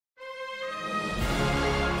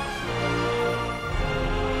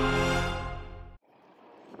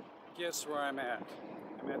guess where I'm at?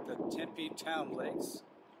 I'm at the Tempe Town Lakes.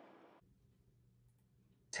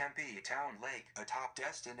 Tempe Town Lake, a top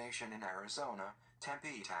destination in Arizona.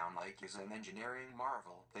 Tempe Town Lake is an engineering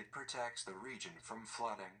marvel that protects the region from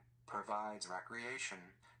flooding, provides recreation,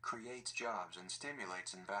 creates jobs and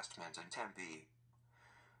stimulates investment in Tempe.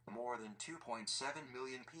 More than 2.7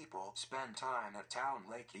 million people spend time at Town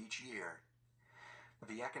Lake each year.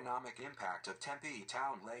 The economic impact of Tempe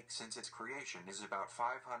Town Lake since its creation is about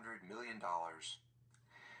 $500 million.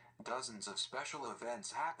 Dozens of special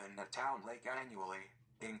events happen at Town Lake annually,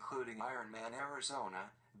 including Ironman Arizona,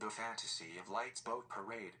 the Fantasy of Lights Boat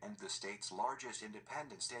Parade, and the state's largest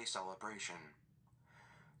Independence Day celebration.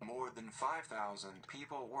 More than 5,000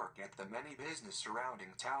 people work at the many businesses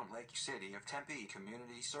surrounding Town Lake. City of Tempe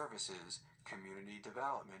Community Services, Community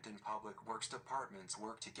Development and Public Works departments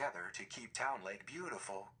work together to keep Town Lake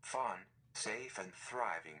beautiful, fun, safe and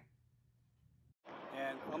thriving.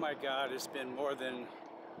 And oh my God, it's been more than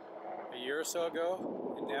a year or so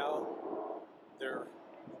ago, and now they're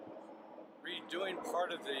redoing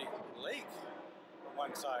part of the lake on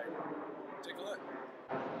one side. Take a look.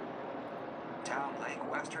 Town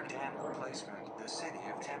Lake Western Dam replacement. The city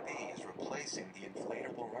of Tempe is replacing the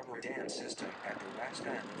inflatable rubber dam system at the west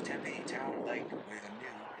end of Tempe Town Lake with a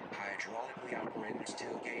new, hydraulically operated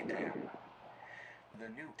steel gate dam. The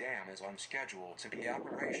new dam is on schedule to be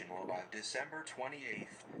operational by December 28,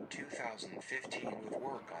 2015, with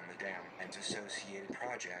work on the dam and associated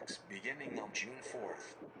projects beginning on June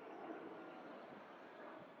 4th.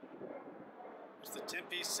 It's the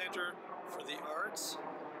Tempe Center for the Arts.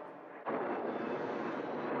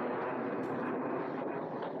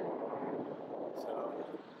 So,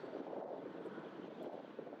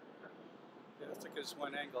 yeah, let's look at this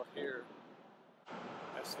one angle here.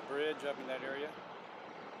 That's the bridge up in that area.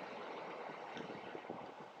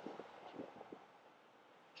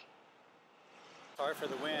 Sorry for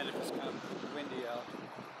the wind if it's kind of windy out.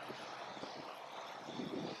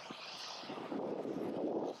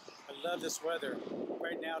 I love this weather.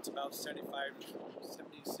 Right now it's about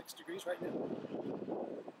 76 degrees right now.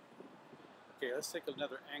 Okay, let's take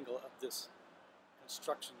another angle of this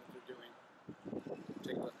construction that they're doing.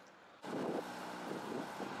 Take a look.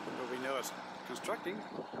 But we know it's constructing.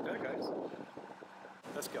 Okay, guys.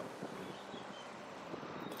 Let's go.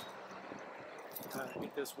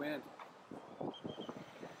 Get this wind.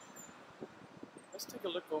 Let's take a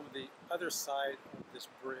look over the other side of this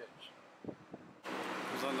bridge.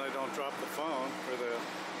 As long as I don't drop the phone or the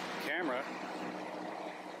camera.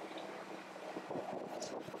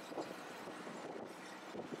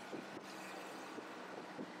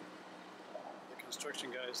 The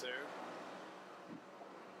construction guys there.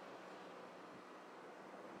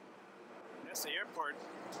 That's the airport.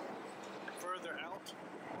 Further out,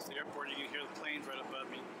 that's the airport. You can hear the planes right above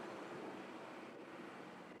me.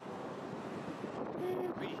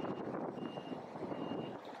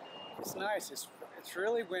 It's nice. It's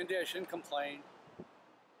really windy. I shouldn't complain.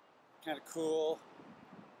 Kind of cool,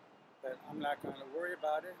 but I'm not going to worry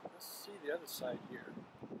about it. Let's see the other side here.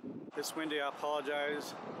 This windy, I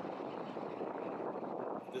apologize.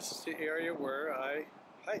 This is the area where I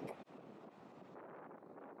hike.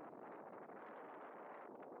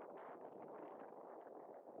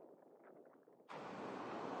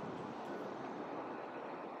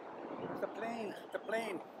 The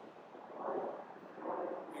plane.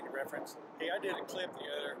 Need a reference. Hey, I did a clip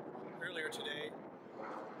earlier today,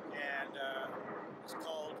 and it's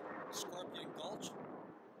called Scorpion Gulch.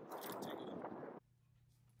 Take a look.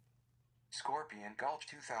 Scorpion Gulch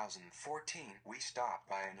 2014. We stopped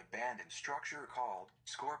by an abandoned structure called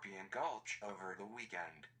Scorpion Gulch over the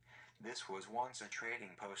weekend. This was once a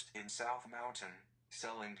trading post in South Mountain,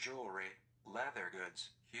 selling jewelry, leather goods,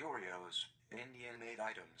 curios, Indian-made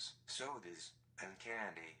items, sodas, and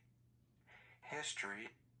candy. History: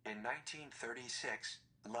 in 1936,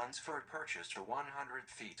 Lunsford purchased 100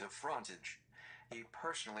 feet of frontage. He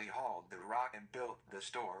personally hauled the rock and built the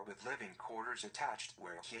store with living quarters attached,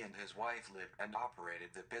 where he and his wife lived and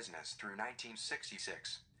operated the business through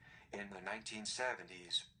 1966. In the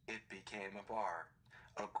 1970s, it became a bar.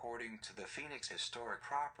 According to the Phoenix Historic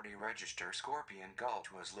Property Register, Scorpion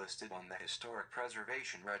Gulch was listed on the Historic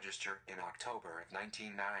Preservation Register in October of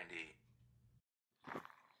 1990.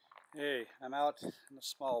 Hey, I'm out in a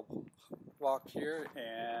small walk here,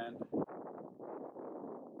 and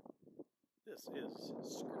this is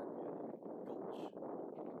Scorpion Gulch.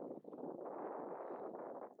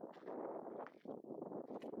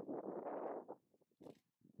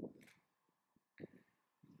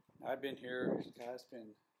 I've been here, it's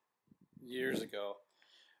been years ago.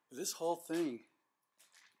 But this whole thing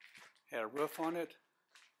had a roof on it,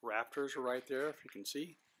 rafters are right there, if you can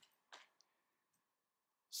see.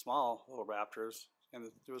 Small little rafters, and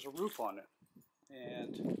there was a roof on it.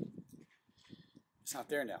 And it's not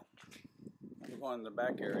there now. I'm going in the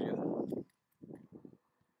back area.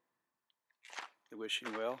 The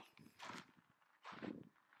wishing well.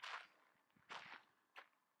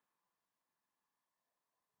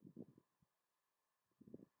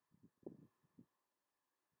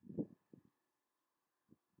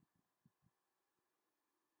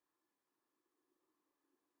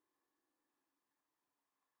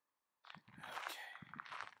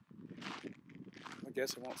 Okay. I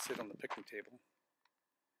guess it won't sit on the picnic table.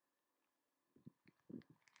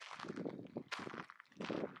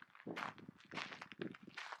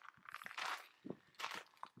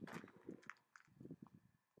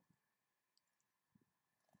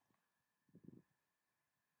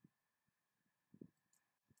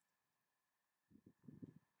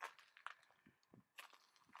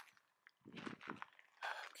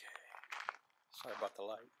 Sorry about the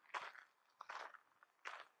light.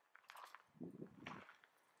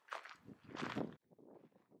 Through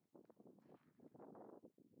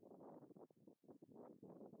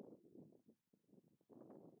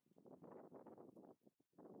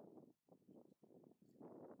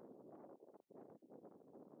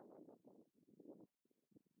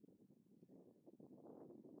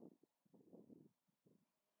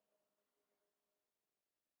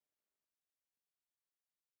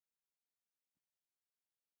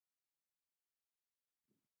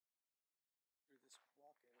this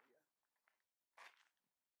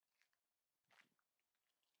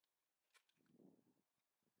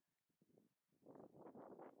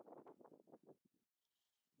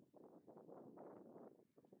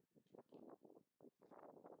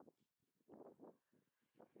walk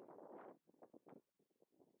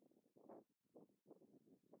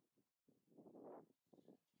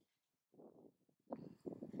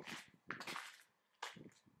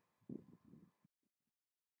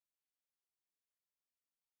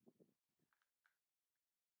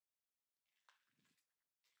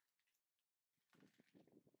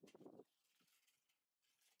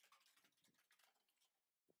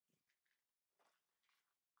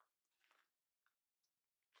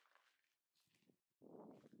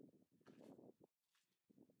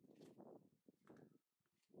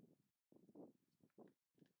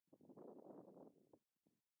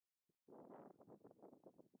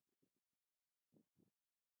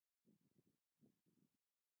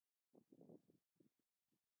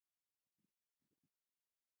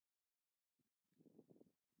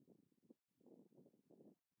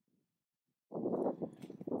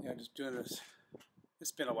area. Yeah, just doing this.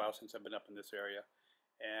 It's been a while since I've been up in this area,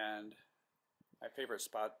 and my favorite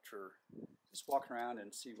spot for just walking around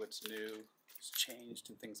and see what's new, what's changed,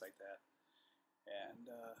 and things like that. And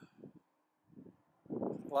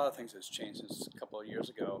a lot of things has changed since a couple of years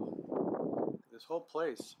ago. This whole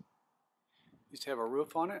place used to have a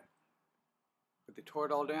roof on it, but they tore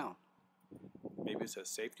it all down. Maybe it's a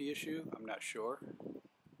safety issue, I'm not sure. Let's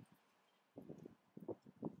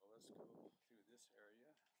go through this area.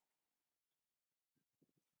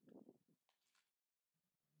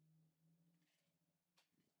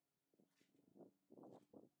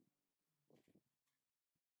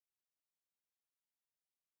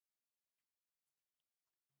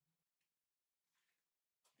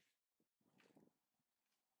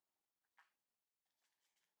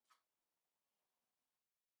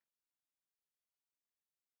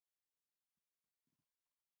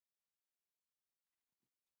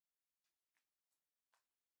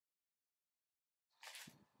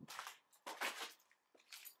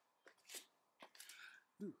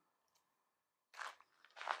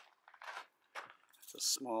 It's a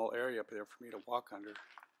small area up there for me to walk under. You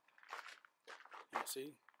can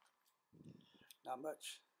see, not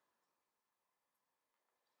much.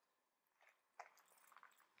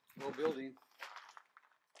 Little building.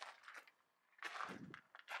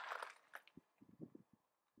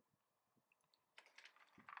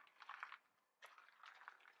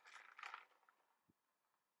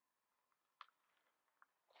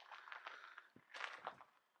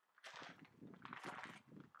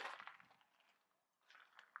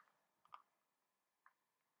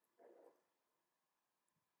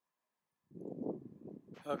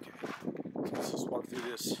 Okay, so let's just walk through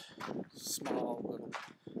this small little,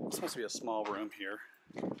 this must be a small room here.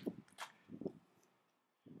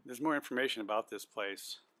 There's more information about this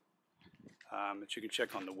place that you can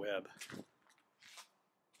check on the web.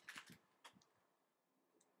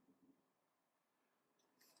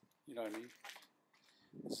 You know what I mean?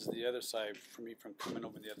 This is the other side for me from coming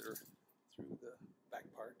over the other, through the back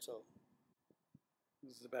part, so.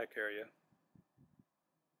 This is the back area.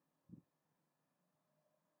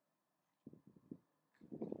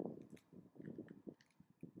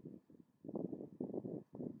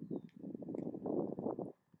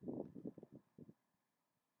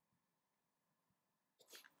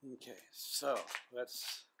 Okay, so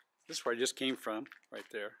this is where I just came from, right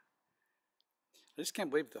there. I just can't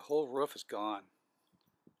believe the whole roof is gone.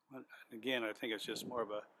 Again, I think it's just more of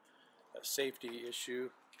a safety issue.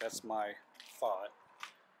 That's my thought.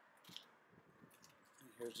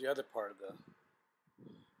 Here's the other part of the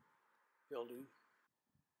building.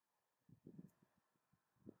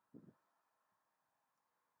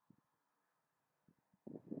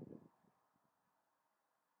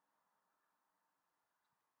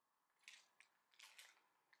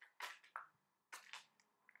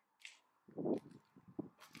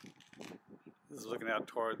 This is looking out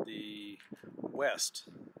toward the west.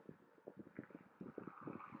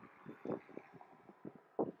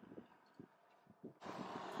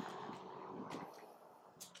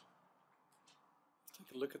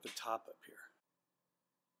 Take a look at the top up here.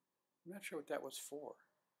 I'm not sure what that was for.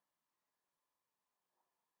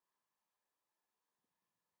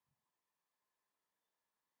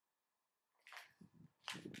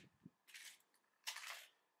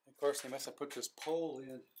 Of course, they must have put this pole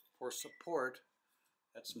in for support.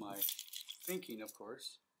 That's my thinking, of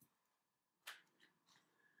course.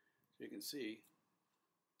 So you can see,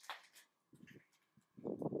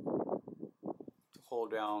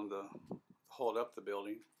 to hold up the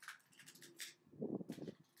building.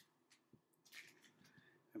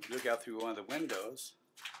 If you look out through one of the windows,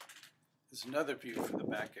 there's another view from the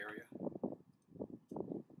back area.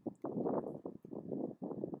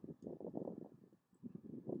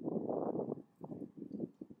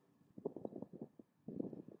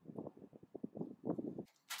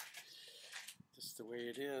 Just the way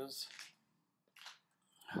it is.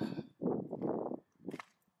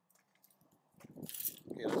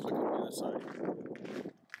 Okay, let's look at the other side.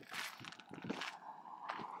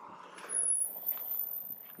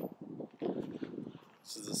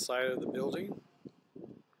 This is the side of the building.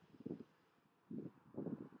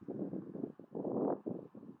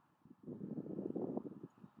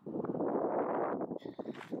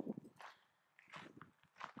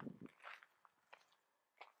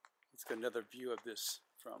 Let's get another view of this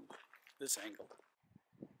from this angle.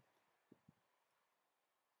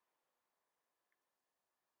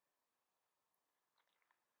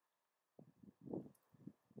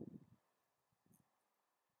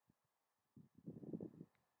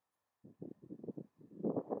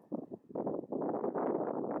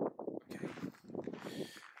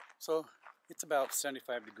 So it's about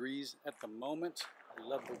 75 degrees at the moment. I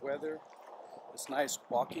love the weather. It's nice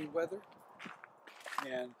walking weather.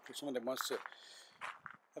 And for someone that wants to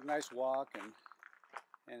have a nice walk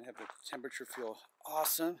and have the temperature feel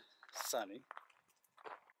awesome, sunny.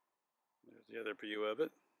 There's the other view of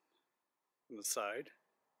it from the side.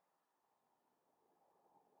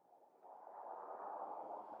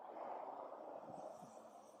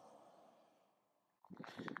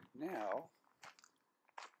 Now,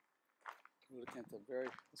 looking at the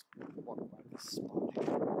let's walk by this spot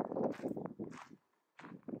here.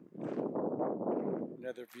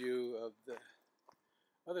 Another view of the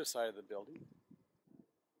other side of the building.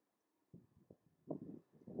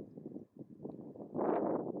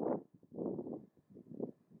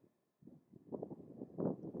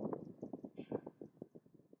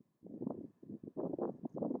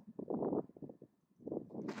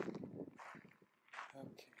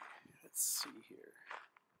 Okay, let's see here.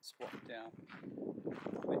 Let's walk down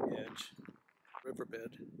the edge,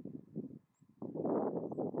 riverbed.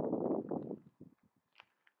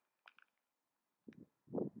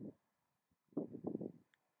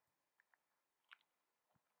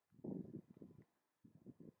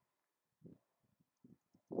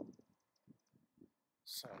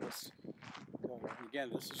 So let's go. Again,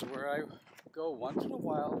 this is where I go once in a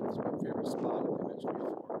while. It's my favorite spot, like I mentioned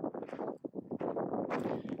before.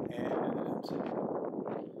 And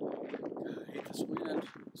I hate this wind.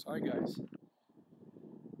 Sorry, guys.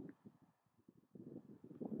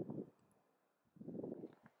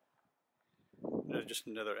 Just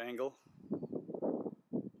another angle.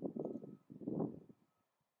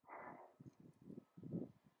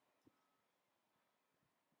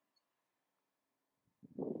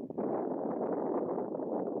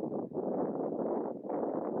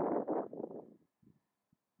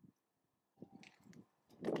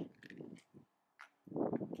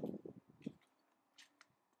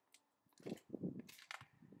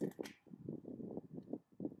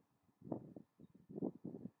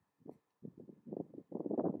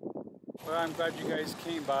 Well, I'm glad you guys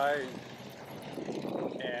came by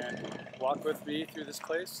and walked with me through this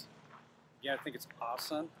place. Yeah, I think it's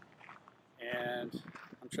awesome, and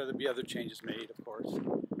I'm sure there'll be other changes made, of course.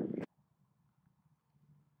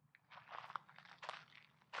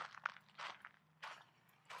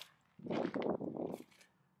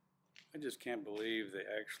 I just can't believe they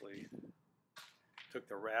actually took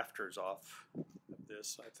the rafters off of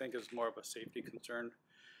this. I think it's more of a safety concern,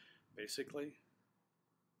 basically.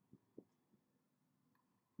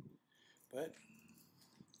 But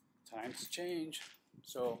times change,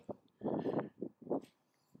 so I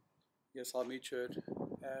guess I'll meet you at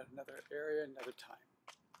another area another time.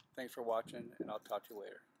 Thanks for watching, and I'll talk to you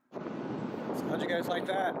later. So how'd you guys like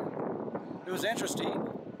that? It was interesting.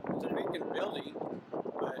 It's a vacant building,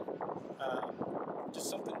 but just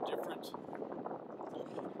something different.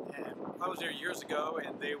 And I was there years ago,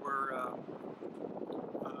 and they were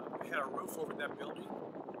had a roof over that building,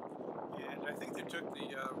 and I think they took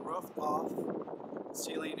the roof off the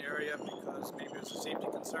ceiling area because maybe it was a safety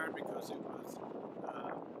concern because it was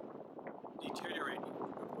deteriorating,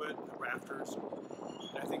 the wood, the rafters,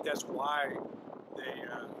 and I think that's why they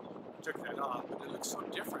took that off. But it looks so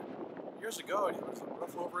different. Years ago, it was a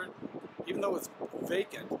roof over it, even though it was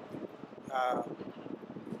vacant. It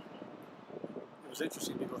was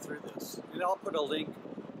interesting to go through this, and I'll put a link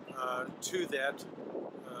to that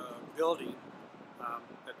building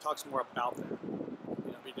that talks more about that.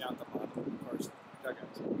 It'll be down at the bottom, of course. Okay,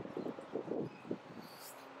 guys.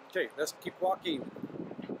 Okay, let's keep walking.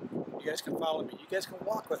 You guys can follow me. You guys can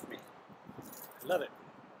walk with me. I love it.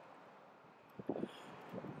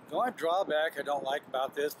 The only drawback I don't like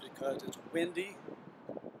about this because it's windy,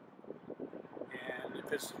 and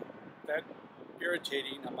if it's that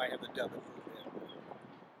irritating, I might have to dub it a little bit.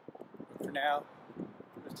 But for now,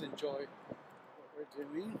 let's enjoy what we're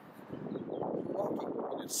doing. We're walking,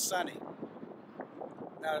 and it's sunny.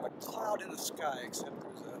 Not a cloud in the sky, except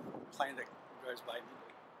there's a plane that drives by me.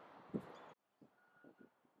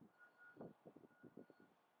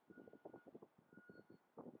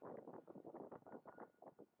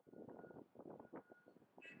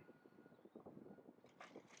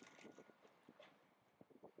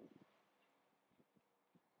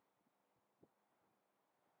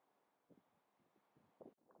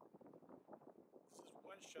 This is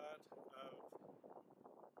one shot of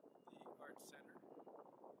the art center.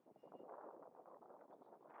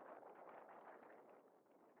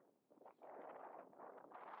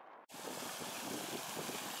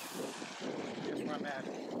 Here's where I'm at.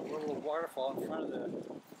 A little waterfall in front of the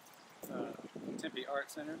TEMPE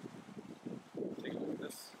Art Center. Take a look at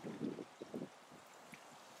this.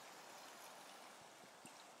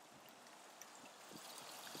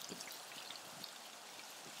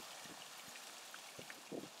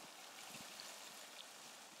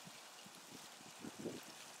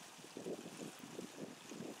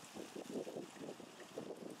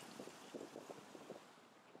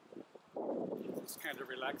 It's kind of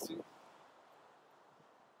relaxing.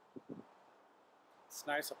 It's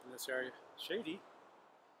nice up in this area. Shady.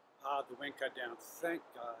 Ah, the wind cut down. Thank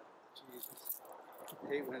God. Jesus. I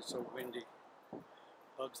hate when it's so windy.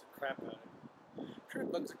 Bugs the crap out of it. I'm sure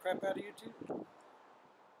it bugs the crap out of you too.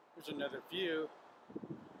 Here's another view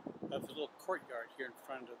of the little courtyard here in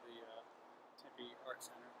front of the TEMPE Art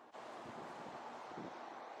Center.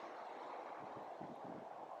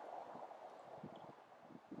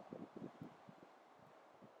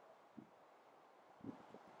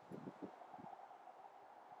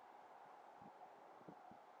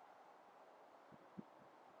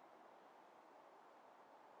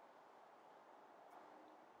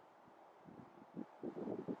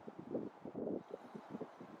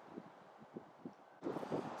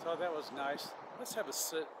 So that was nice. Let's have a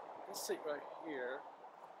sit. Let's sit right here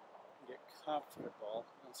and get comfortable.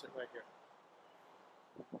 I'll sit right here.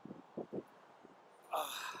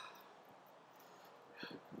 Ah,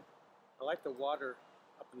 I like the water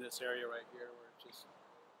up in this area right here where it just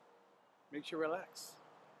makes you relax.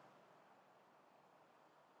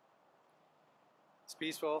 It's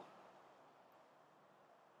peaceful.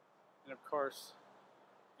 And of course,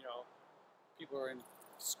 you know, people are in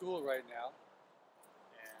school right now.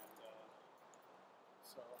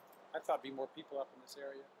 So I thought there'd be more people up in this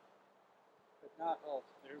area, but not. Oh,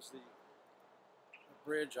 there's the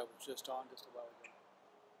bridge I was just on just a while ago.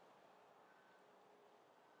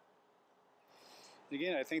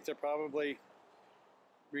 Again, I think they're probably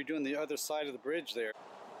redoing the other side of the bridge there.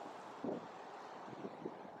 But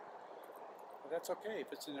that's okay.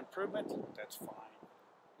 If it's an improvement, that's fine.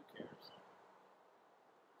 Who cares?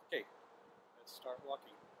 Okay, let's start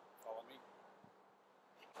walking. Follow me.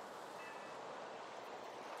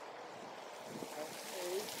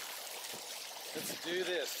 Let's do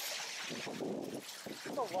this.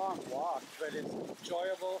 It's a long walk, but it's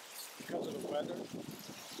enjoyable because of the weather.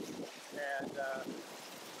 And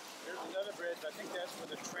there's another bridge. I think that's where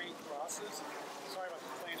the train crosses. Sorry about the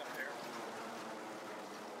plane up there.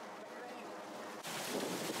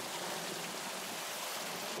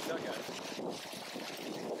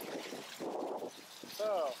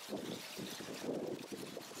 So,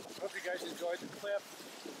 hope you guys enjoyed the clip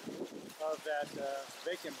of that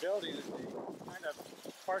vacant building that they kind of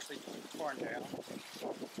partially torn down.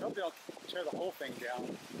 I hope they don't tear the whole thing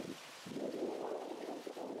down.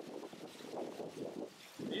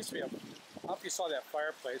 There used to be I don't know if you saw that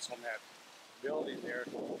fireplace on that building there.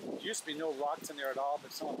 There used to be no rocks in there at all,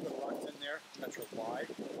 but someone put rocks in there. I'm not sure why.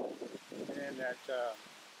 And then that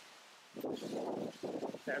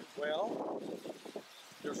well,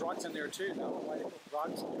 there's rocks in there too. I don't know why they put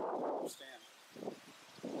rocks in there. I don't understand.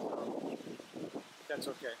 That's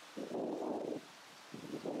okay.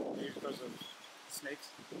 Maybe because of snakes.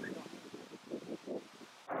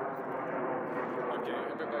 Okay,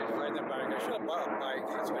 everybody's riding their bike. I should have bought a bike.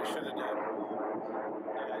 That's what I should have done.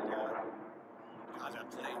 And God, that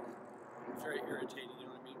plane. Very irritating, you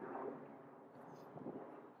know what I mean?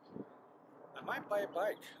 I might buy a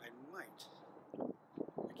bike. I might.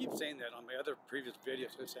 I keep saying that on my other previous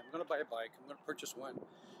videos. I say, I'm going to buy a bike. I'm going to purchase one.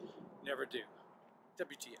 Never do.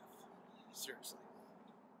 WTF. Seriously.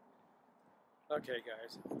 Okay,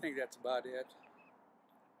 guys. I think that's about it.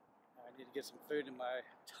 I need to get some food in my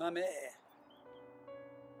tummy.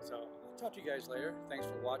 So, I'll talk to you guys later. Thanks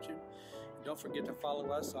for watching. And don't forget to follow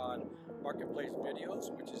us on Marketplace Videos,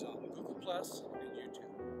 which is on Google Plus and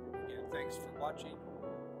YouTube. Again, thanks for watching.